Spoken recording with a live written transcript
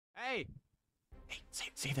Hey! Hey,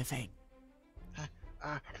 say the thing. Uh,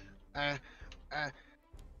 uh, uh,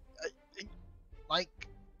 like,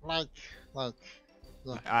 like,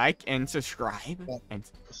 Like and subscribe. And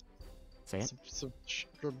say it.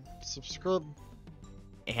 subscribe.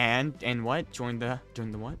 And what? Join the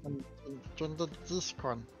what? Join the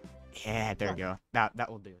Discord. Yeah, there we go. That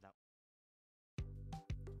will do.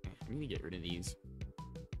 I need to get rid of these.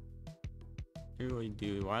 What do I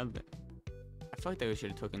do? I feel like they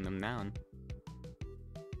should have taken them down.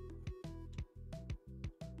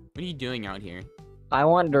 What are you doing out here? I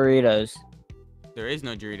want Doritos. There is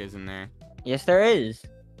no Doritos in there. Yes, there is.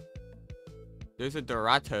 There's a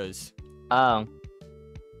Doritos. Oh.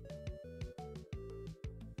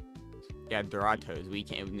 Yeah, Doritos. We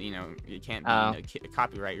can't, it can't be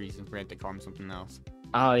copyright reasons for it to call them something else.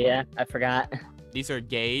 Oh, yeah. I forgot. These are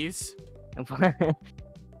gays.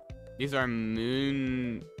 These are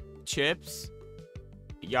moon chips.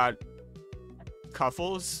 You got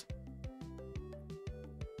cuffles.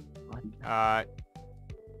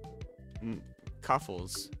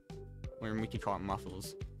 Cuffles. Or we could call it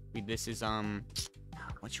muffles. This is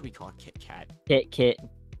what should we call it? Kit Kat. Kit.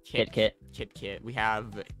 We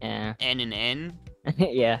have N and N.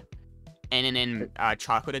 Yeah. N and N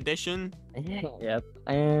chocolate edition. Yep.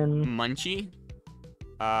 And Munchie.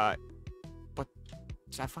 What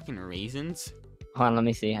is that? Fucking raisins? Hold on, let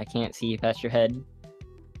me see. I can't see past your head.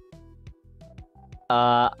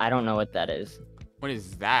 I don't know what that is. What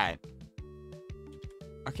is that?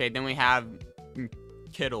 Okay, then we have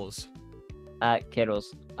Kittles.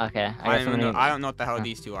 Kittles. Okay. I don't know what the hell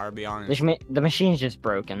these two are, to be honest. The machine's just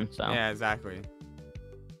broken, so. Yeah, exactly.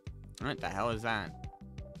 What the hell is that?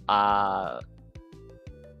 I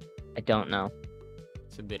don't know.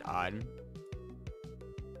 It's a bit odd.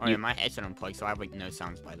 Oh yeah, my headset unplugged, so I have like no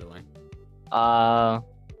sounds, by the way.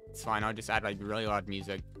 It's fine. I'll just add like really loud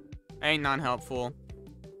music. Hey, non-helpful.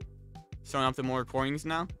 Starting up the more recordings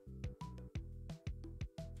now.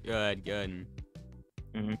 Good.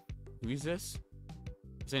 Who's this?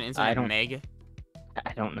 Is it an Internet Meg?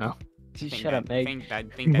 I don't know. Shut up, Meg. I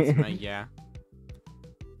think that's Meg, yeah.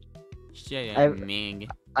 Shut up, Meg.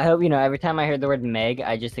 I hope you know, every time I hear the word Meg,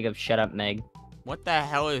 I just think of shut up, Meg. What the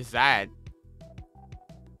hell is that?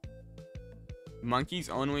 Monkeys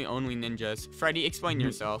only ninjas. Freddy, explain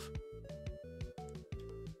yourself.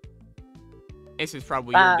 This is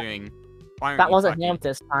probably what you're doing. That wasn't him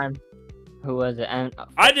this time. Who was it? And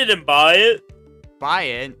I didn't buy it. Buy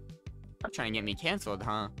it? You're trying to get me canceled,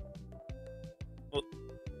 huh? Well,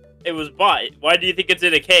 it was bought. Why do you think it's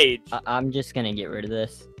in a cage? I'm just gonna get rid of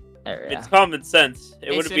this. It's common sense.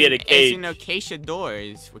 It wouldn't be in a cage. It's in acacia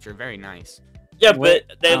doors, which are very nice. Yeah, but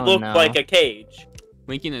they look like a cage.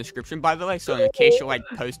 Link in the description, by the way, so acacia-like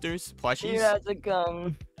posters, plushies. Yeah, it's a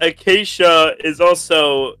gun. Acacia is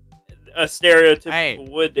also a stereotypical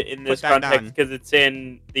wood in this context because it's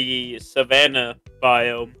in the savanna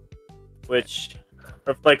biome, which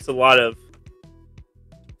reflects a lot of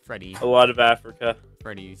Africa.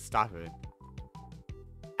 Freddy, stop it.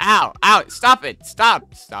 Ow! Stop it!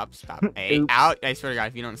 Stop! Hey, out! I swear to God,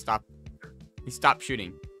 if you don't stop, you stop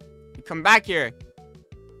shooting. You come back here.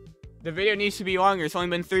 The video needs to be longer. It's only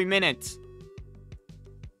been 3 minutes.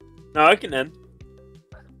 No, I can end.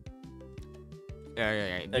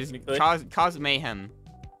 Yeah. Just cause mayhem.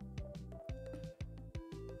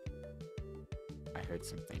 I heard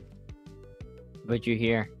something. What'd you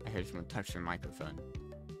hear? I heard someone touch their microphone.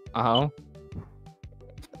 Oh.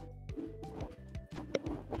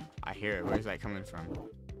 I hear it. Where's that coming from?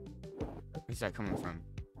 Where's that coming from?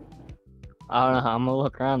 I don't know. I'm gonna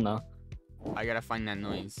look around though. I gotta find that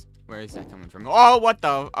noise. Where is that coming from? Oh, what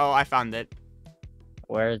the? Oh, I found it.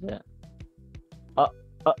 Where is it?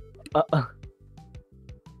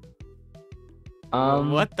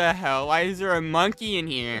 What the hell? Why is there a monkey in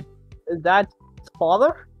here? Is that his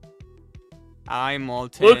father? Hi,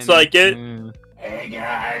 Molten. Looks like it. Hey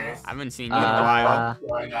guys. I haven't seen you in a while.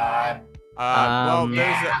 What's going on? Well,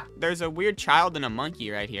 there's a weird child and a monkey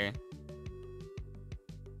right here.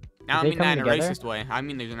 Now I mean that in a racist way. I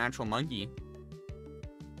mean there's an actual monkey.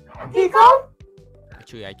 Donkey Kong?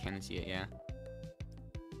 Actually, I can see it, yeah.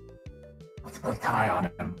 Let's put a tie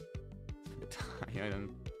on him.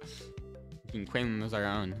 We can claim him as our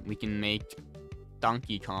own. We can make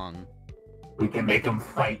Donkey Kong. We can make him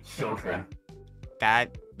fight children.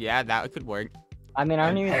 That could work. I mean,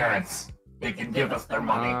 and parents, they can give us their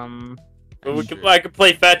money. But I could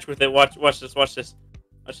play fetch with it. Watch this.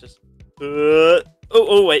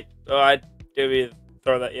 Oh wait. Oh, I didn't even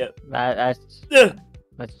throw that yet.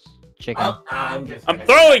 That's chicken. I'm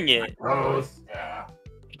throwing it. Yeah.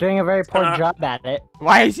 You're doing a very poor job at it.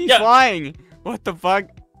 Why is he flying? What the fuck?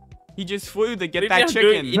 He just flew to get Maybe that I'm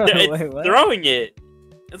doing- chicken. it's Wait, what? throwing it.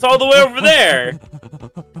 It's all the way over there.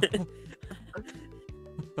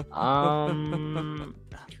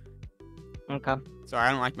 Okay. Sorry,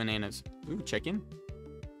 I don't like bananas. Ooh, chicken.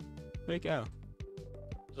 Where'd it go?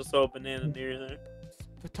 Just throw a banana near there.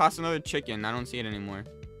 Toss another chicken. I don't see it anymore.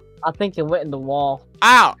 I think it went in the wall.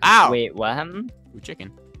 Ow! Ow! Wait, what happened? Ooh,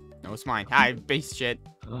 chicken. No, it's mine. Hi, base shit.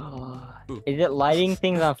 Is it lighting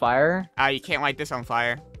things on fire? You can't light this on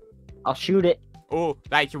fire. I'll shoot it. Oh,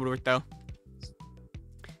 that could work though.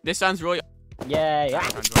 This sounds really. Yeah.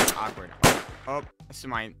 That sounds really awkward. Oh, this is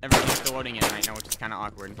mine. Everything's still loading in right now, which is kind of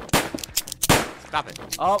awkward. Stop it.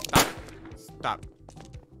 Oh. Stop. Stop.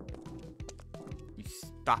 You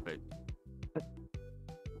stop it.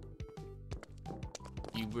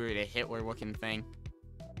 You weird a Hitler-looking thing.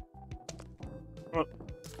 Oh.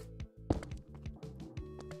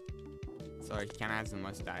 Sorry, he kind of has a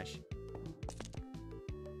mustache.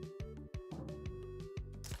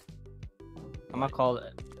 I'm gonna call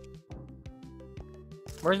it.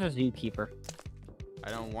 Where's the zookeeper? I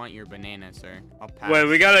don't want your banana, sir. I'll pass. Wait,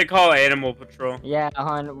 we gotta call Animal Patrol. Yeah,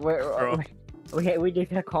 hon. We just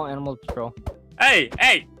gotta call Animal Patrol. Hey,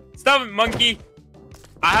 hey! Stop it, monkey!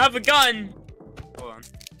 I have a gun! Hold on.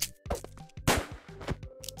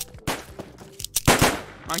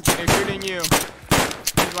 Monkey, they're shooting you.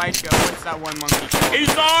 He's like, what's that one monkey called?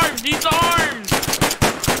 He's armed! He's armed!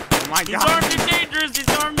 Oh my He's god. armed and dangerous! He's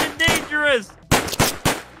armed and dangerous!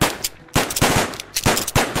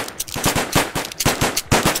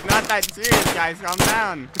 It's not that serious, guys. Calm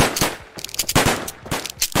down.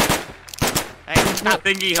 Hey, I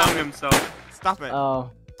think he hung himself. stop it.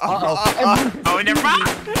 Oh. Oh, never mind!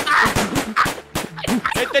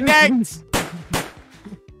 Hit the necks.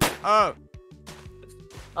 Oh.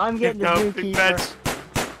 I'm getting the No, big zookeeper. fetch.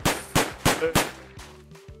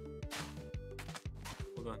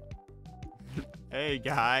 Hold on. Hey,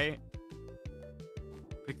 guy.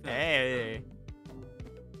 Pick that. Hey.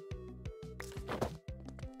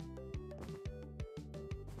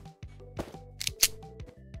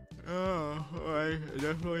 Oh, I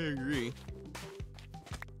definitely agree.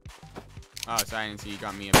 Oh, sorry, I didn't see you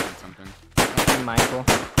got me about something. Hey, Michael.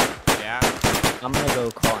 Yeah? I'm gonna go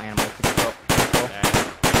call Animal Patrol. Okay.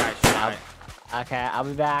 I got shot. Okay, I'll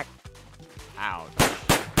be back. Ouch.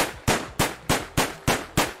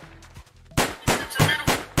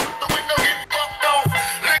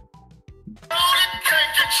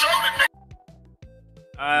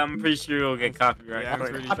 I'm pretty sure you'll get copyright. Yeah, I'm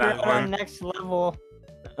pretty I'll be sure. on next level.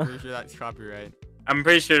 Pretty sure that's copyright. I'm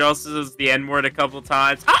pretty sure it also says the N-word a couple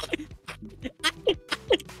times.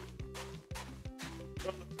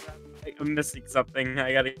 I'm missing something.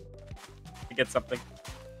 I gotta get something.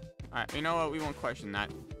 Alright, you know what? We won't question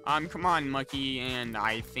that. Come on, Mucky, and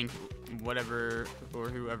I think whatever or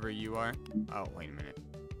whoever you are. Oh, wait a minute.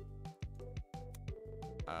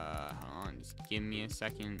 Hold on. Just give me a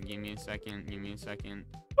second. Give me a second. Give me a second.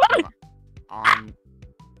 On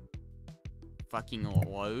fucking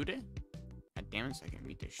load. God damn it, so I can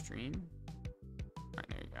meet the stream. Alright,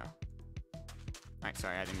 there you go. Alright,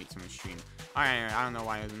 sorry, I had to meet someone's stream. Alright, I don't know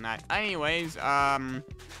why I was in that. Anyways, I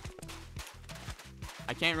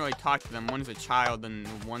can't really talk to them. One's a child and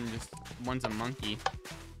one's a monkey.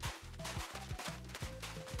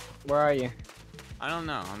 Where are you? I don't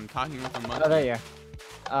know. I'm talking with a monkey. Oh, there you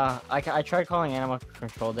are. I tried calling Animal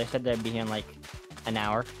Control. They said they'd be here in like an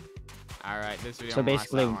hour. Alright, this video So won't last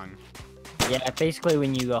basically- that long. Yeah, basically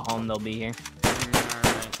when you go home, they'll be here.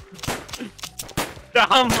 Alright.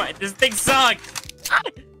 Oh my, this thing sucks!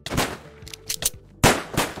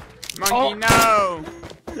 Monkey, no!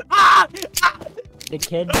 Ah! The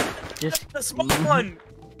kid just. The small one!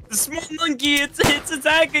 The small monkey, it's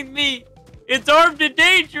attacking me! It's armed and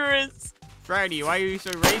dangerous! Freddy, why are you so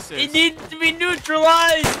racist? It needs to be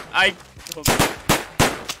neutralized!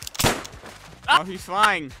 Oh, he's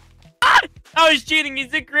flying. Oh, he's cheating!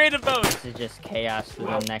 He's in creative mode! This is just chaos to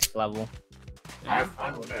the next level. Have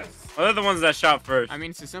fun with this. Well, they're the ones that shot first. I mean,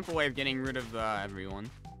 it's a simple way of getting rid of everyone.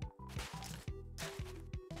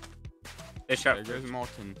 They shot There goes first.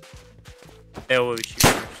 Molten. They always shoot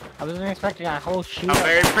first. I wasn't expecting a whole shoot. How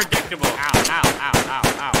very predictable. Ow, ow, ow, ow,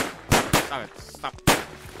 ow. Stop it, stop it.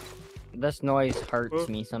 This noise hurts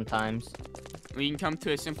me sometimes. We can come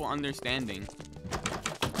to a simple understanding.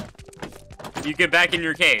 You get back in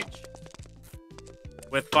your cage.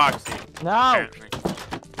 With Foxy. No! Apparently.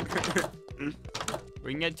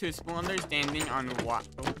 We can get to a simple understanding on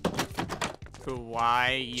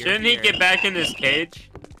why you're Shouldn't he here. get back in his cage?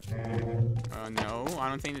 No, I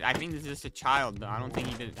don't think. I think this is just a child. Though. I don't think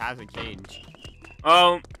he has a cage.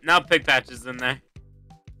 Oh, now Pick Patch is in there.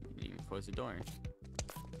 You can close the door.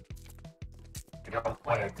 You don't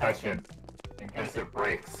want to touch it in case it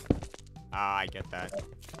breaks. Ah, I get that.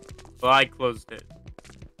 Well, I closed it.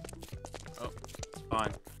 Oh, it's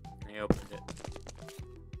fine. I opened it.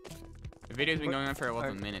 The video's been going on for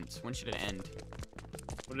 11 minutes. When should it end?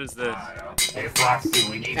 What is this? Hey, Foxy,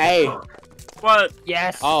 we need Hey. to cook. What?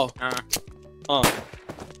 Yes. Oh, Uh,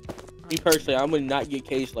 me personally, I would not get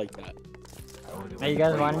caged like that. Hey, you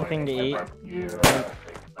guys want anything to eat? Yeah.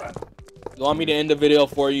 You want me to end the video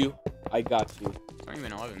for you? I got you. It's not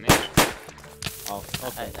even 11 minutes. Oh,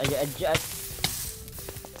 okay. I just.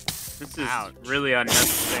 this is Ouch. really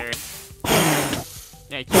unnecessary.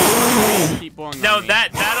 Yeah, keep blowing No, on me.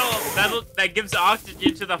 that gives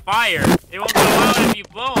oxygen to the fire. It won't go out if you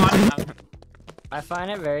blow on it. I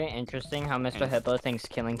find it very interesting how Mr. Hippo thinks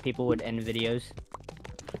killing people would end videos.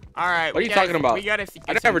 Alright, What are you talking about? We gotta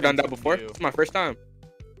I've never done that before. It's my first time.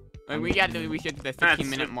 We get to the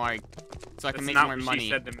 15-minute mark, so I can make not more what money. She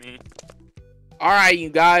said to me. All right, you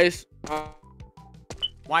guys.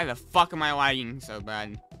 Why the fuck am I lagging so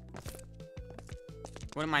bad?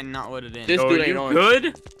 What am I not loaded in? This So, dude are ain't you on.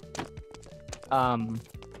 good?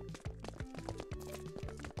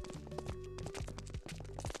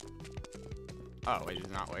 Oh, wait, does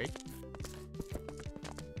it not work?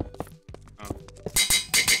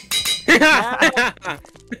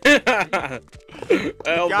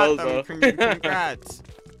 Got them. Congrats.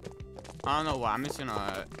 I don't know what. I'm just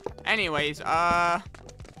gonna. Anyways, are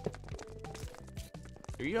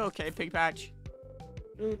you okay, Pig Patch?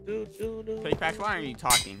 Pig Patch, why aren't you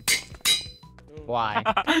talking? Why?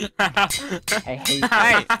 I hate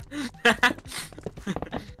Hey!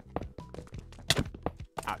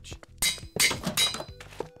 Ouch.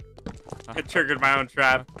 I triggered my own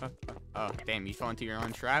trap. Oh, damn, you fell into your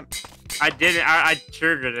own trap? I didn't. I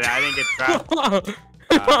triggered it. I didn't get trapped.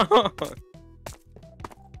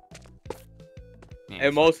 Man, Hey,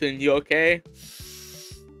 Molson, you okay?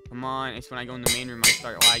 come on, it's when I go in the main room I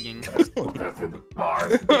start lagging.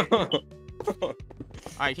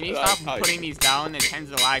 Alright, can you stop putting these down? It tends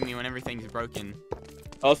to lag me when everything's broken.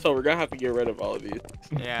 Also, we're gonna have to get rid of all of these.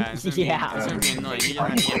 Yeah, it's gonna be, it's gonna be annoying. You're gonna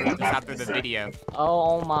have to get rid of this after the video.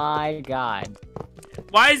 Oh my god.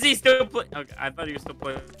 Why is he still playing? Okay, I thought he was still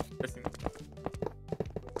playing.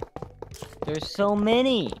 There's so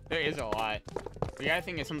many. There is a lot. We gotta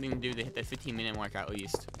think of something to do to hit the 15-minute mark at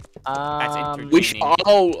least. We should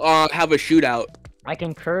all have a shootout. I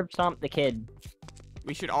can curb stomp the kid.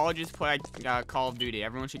 We should all just play Call of Duty.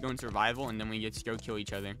 Everyone should go in survival, and then we just go kill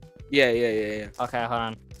each other. Yeah. Okay, hold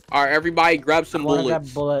on. All right, everybody, grab some I wanna bullets.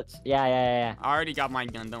 grab bullets. Yeah. I already got my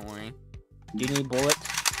gun, don't worry. Do you need bullets?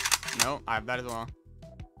 No, I have that as well.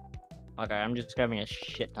 Okay, I'm just grabbing a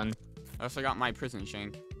shit ton. I also got my prison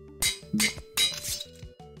shank.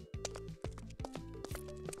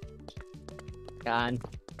 God.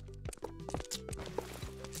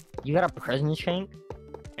 You got a prison shank?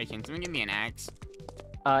 Hey, can someone give me an axe?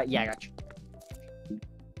 Yeah, I got you.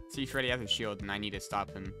 See, Freddy has a shield, and I need to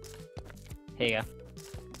stop him. Here you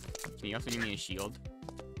Can you also give me a shield?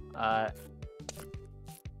 go. Alright,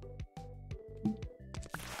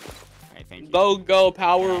 thank you. Go,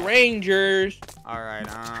 Power Rangers! Alright,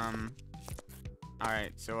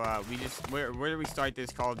 Alright, so, we just... Where do we start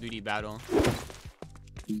this Call of Duty battle?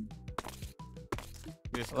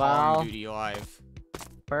 This Call of Duty live.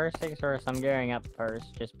 First things first, I'm gearing up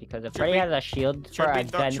first, just because if Freddy has a shield for a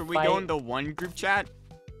gun Should we fight... go in the one group chat?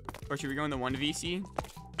 Or should we go in the one VC?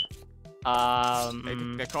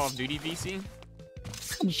 The Call of Duty VC?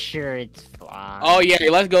 I'm sure it's fine. Oh, yeah,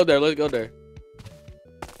 let's go there,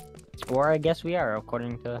 Or I guess we are,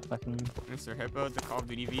 according to fucking... Mr. Hippo, the Call of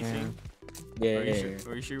Duty VC? Yeah.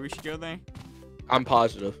 Are you sure we should go there? I'm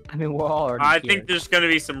positive. I mean, we're all already I here. think there's gonna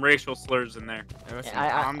be some racial slurs in there. Hey, listen, I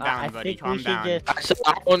calm down, buddy. Calm down. I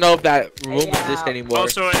don't know if that room exists anymore.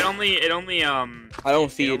 Also, it only I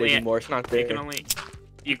don't see it anymore. It's not there.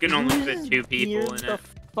 You can only fit 2 people in it.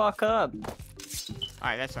 Fuck up.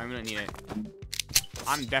 Alright, that's fine. We don't need it.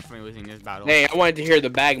 I'm definitely losing this battle. Hey, I wanted to hear the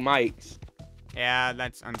bag mics. Yeah,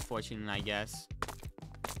 that's unfortunate, I guess.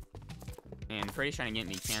 Man, Freddy's trying to get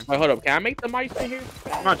me canceled. Wait, hold up. Can I make the mics in here?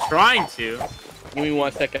 I'm not trying to. Give me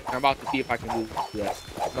 1 second. I'm about to see if I can do that.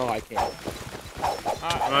 No, I can't.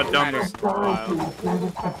 I'm not done this for a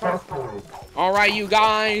while. All right, you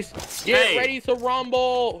guys, get Hey. ready to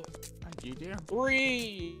rumble. How'd you do?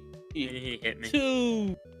 3, He hit me.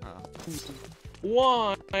 2, Oh.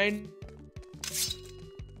 1,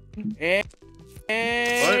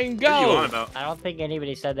 and What go. are you on about? I don't think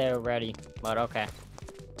anybody said they were ready, but okay.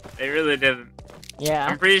 They really didn't. Yeah.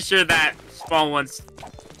 I'm pretty sure that small one's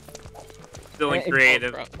still in Hey,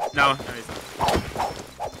 creative. bro. No, he's not.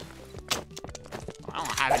 I don't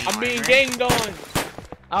know have any I'm being armor. ganged on.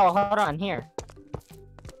 Oh, hold on, here.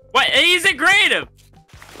 What? He's a creative.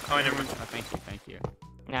 Oh, never mind. Oh, thank you.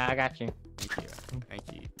 Nah, I got you. Thank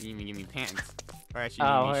you. You didn't even give me pants. Or actually,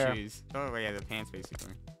 Oh, you gave here. me shoes. Oh, yeah, the pants,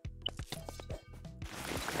 basically.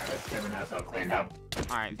 Alright, Kevin has all cleaned up.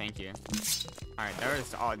 Alright, thank you. Alright, there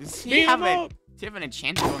is all. Does Beat he have him a? up. Does he have an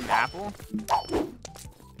enchanted golden apple?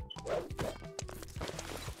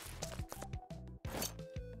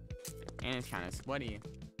 And it's kind of sweaty.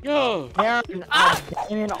 Yo. They're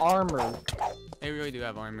in armor. They really do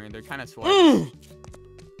have armor. They're kind of sweaty.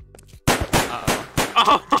 Uh-oh.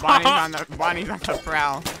 Oh. Bonnie's on the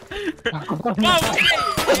prowl. Whoa,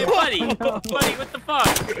 hey, buddy, buddy, what the fuck?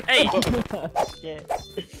 Hey. Shit.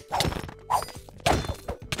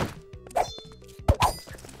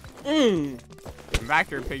 I'm back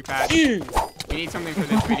here, pig patch. We need something for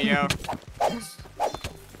this video.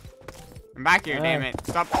 I'm back here, damn it.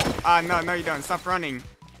 Stop. No, you don't. Stop running.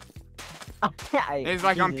 It's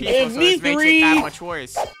like on people, so this makes it that much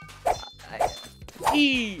worse.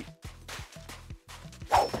 E.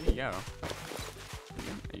 Where'd you go?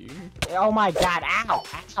 Are you? Oh my god, ow!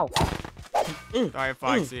 Ow! Sorry,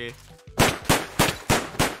 Foxy.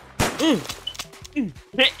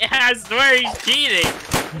 I swear he's cheating.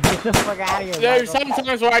 Get the fuck out of here, There's Michael.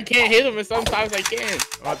 sometimes where I can't hit him, and sometimes I can.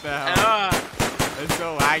 What the hell? It's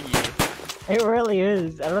so laggy. It really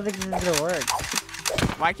is. I don't think this is gonna work.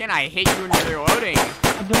 Why can't I hit you when you're reloading?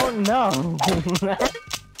 I don't know.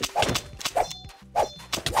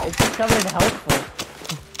 It's becoming helpful.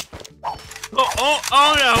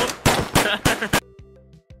 Oh no.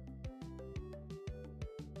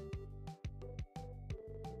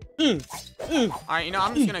 Alright, you know,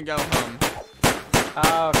 I'm just gonna go home.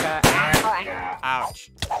 Oh, okay. Yeah.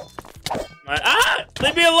 Ouch.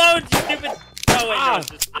 Leave me alone, you stupid. Oh wait, no, it's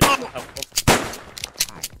just helpful.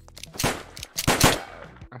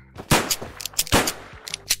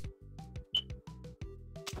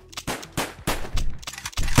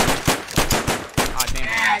 Aw, damn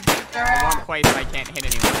it. The one place I can't hit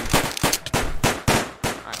anyone.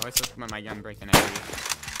 Alright, let's just put my gun breaking it.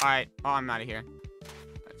 Alright, I'm out of here.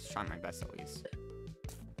 Let's try my best at least.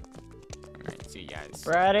 Alright, see you guys.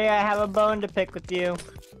 Ready? I have a bone to pick with you.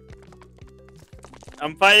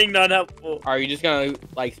 I'm fighting not helpful. Are you just gonna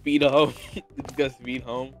like speed home? Just gonna speed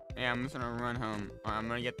home? Yeah, I'm just gonna run home. I'm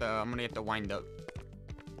gonna get the wind up.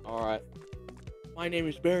 All right. My name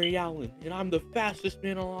is Barry Allen, and I'm the fastest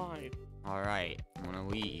man alive. Alright, I'm gonna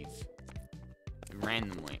leave.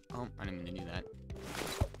 Randomly. Oh, I didn't mean to do that.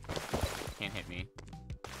 Can't hit me.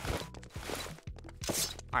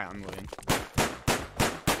 Alright, I'm moving.